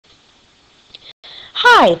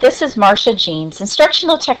Hi, this is Marsha Jeans,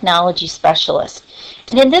 Instructional Technology Specialist.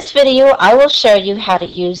 And in this video, I will show you how to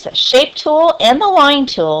use the Shape Tool and the Line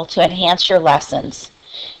Tool to enhance your lessons.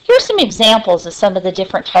 Here are some examples of some of the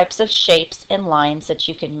different types of shapes and lines that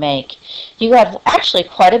you can make. You have actually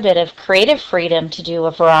quite a bit of creative freedom to do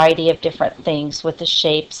a variety of different things with the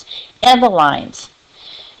shapes and the lines.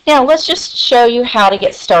 Now, let's just show you how to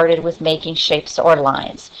get started with making shapes or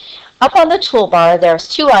lines. Up on the toolbar, there's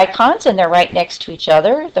two icons, and they're right next to each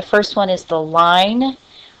other. The first one is the line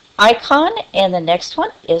icon, and the next one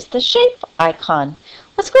is the shape icon.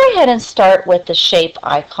 Let's go ahead and start with the shape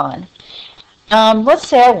icon. Let's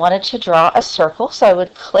say I wanted to draw a circle, so I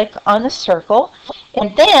would click on the circle,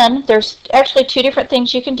 and then there's actually two different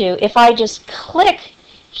things you can do. If I just click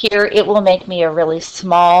here, it will make me a really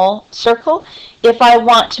small circle. If I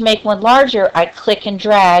want to make one larger, I click and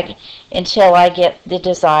drag until I get the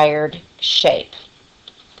desired shape.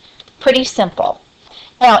 Pretty simple.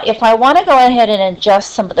 Now, if I want to go ahead and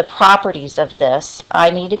adjust some of the properties of this, I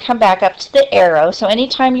need to come back up to the arrow. So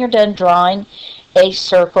anytime you're done drawing a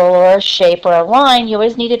circle or a shape or a line, you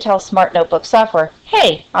always need to tell Smart Notebook software,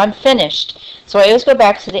 hey, I'm finished. So I always go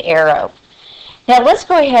back to the arrow. Now let's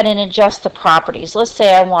go ahead and adjust the properties. Let's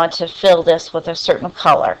say I want to fill this with a certain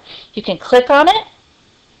color. You can click on it,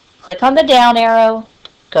 click on the down arrow,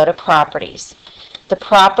 go to Properties. The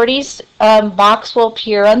Properties box will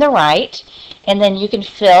appear on the right, and then you can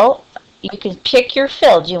fill. You can pick your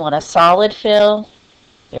fill. Do you want a solid fill?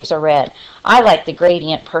 There's a red. I like the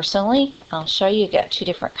gradient personally. I'll show you. You've got two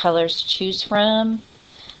different colors to choose from.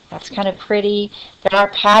 That's kind of pretty. There are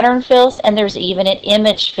pattern fills, and there's even an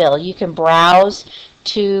image fill. You can browse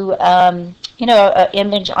to, an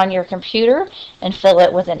image on your computer and fill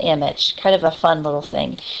it with an image. Kind of a fun little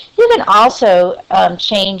thing. You can also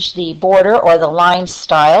change the border or the line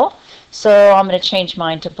style. So I'm going to change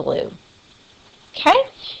mine to blue. Okay?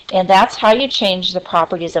 And that's how you change the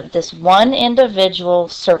properties of this one individual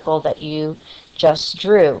circle that you just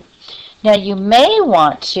drew. Now you may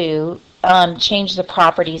want to change the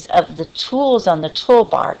properties of the tools on the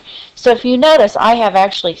toolbar. So if you notice, I have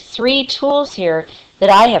actually 3 tools here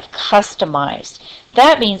that I have customized.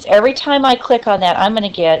 That means every time I click on that, I'm going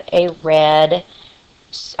to get a red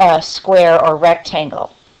square or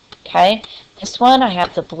rectangle. Okay, this one I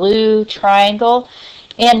have the blue triangle,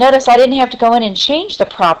 and notice I didn't have to go in and change the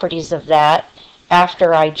properties of that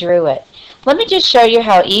after I drew it. Let me just show you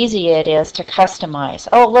how easy it is to customize.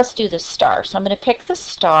 Oh, let's do the star. So I'm going to pick the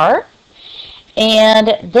star.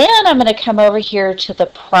 And then I'm going to come over here to the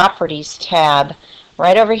Properties tab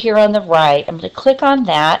right over here on the right. I'm going to click on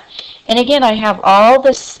that. And again, I have all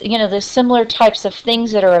this, the similar types of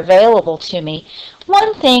things that are available to me.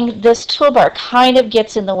 One thing, this toolbar kind of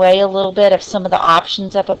gets in the way a little bit of some of the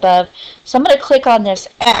options up above. So I'm going to click on this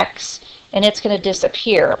X, and it's going to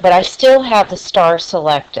disappear. But I still have the star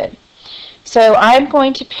selected. So I'm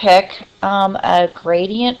going to pick a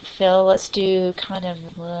gradient fill. Let's do kind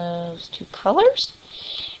of those 2 colors.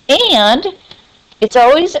 And it's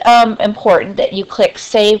always important that you click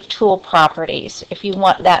Save Tool Properties if you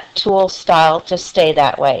want that tool style to stay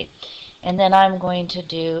that way. And then I'm going to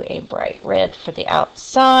do a bright red for the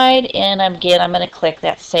outside. And again, I'm going to click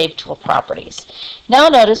that Save Tool Properties. Now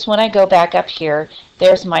notice when I go back up here,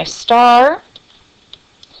 there's my star.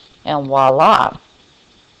 And voila.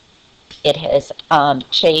 It has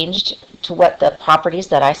changed to what the properties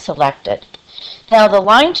that I selected. Now the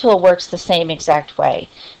line tool works the same exact way.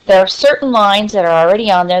 There are certain lines that are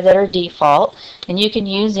already on there that are default, and you can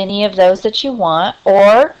use any of those that you want,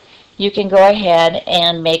 or you can go ahead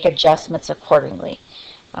and make adjustments accordingly.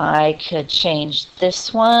 I could change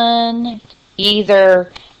this one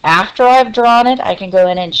either after I've drawn it. I can go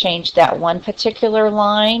in and change that one particular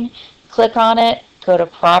line, click on it, go to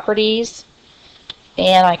Properties,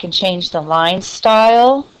 and I can change the line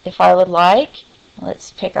style if I would like.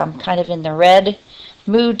 Let's pick, I'm kind of in the red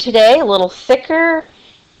mood today, a little thicker,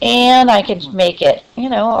 and I can make it,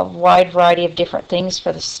 a wide variety of different things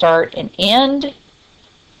for the start and end.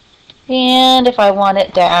 And if I want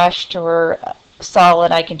it dashed or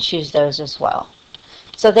solid, I can choose those as well.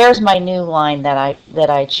 So there's my new line that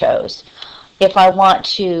I chose. If I want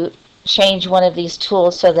to change one of these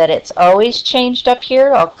tools so that it's always changed up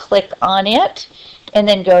here, I'll click on it and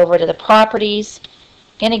then go over to the Properties.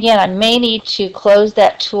 And again, I may need to close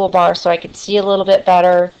that toolbar so I can see a little bit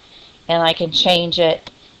better, and I can change it.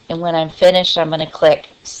 And when I'm finished, I'm going to click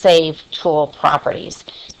Save Tool Properties.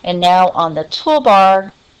 And now on the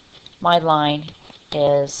toolbar, my line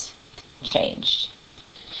is changed.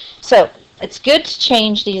 So it's good to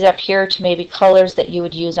change these up here to maybe colors that you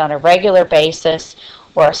would use on a regular basis,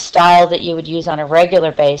 or a style that you would use on a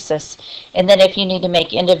regular basis. And then if you need to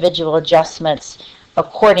make individual adjustments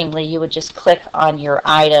accordingly, you would just click on your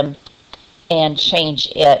item and change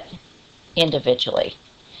it individually.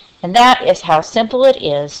 And that is how simple it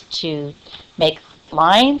is to make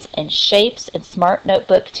lines and shapes in Smart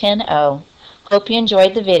Notebook 10.0. Hope you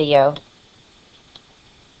enjoyed the video.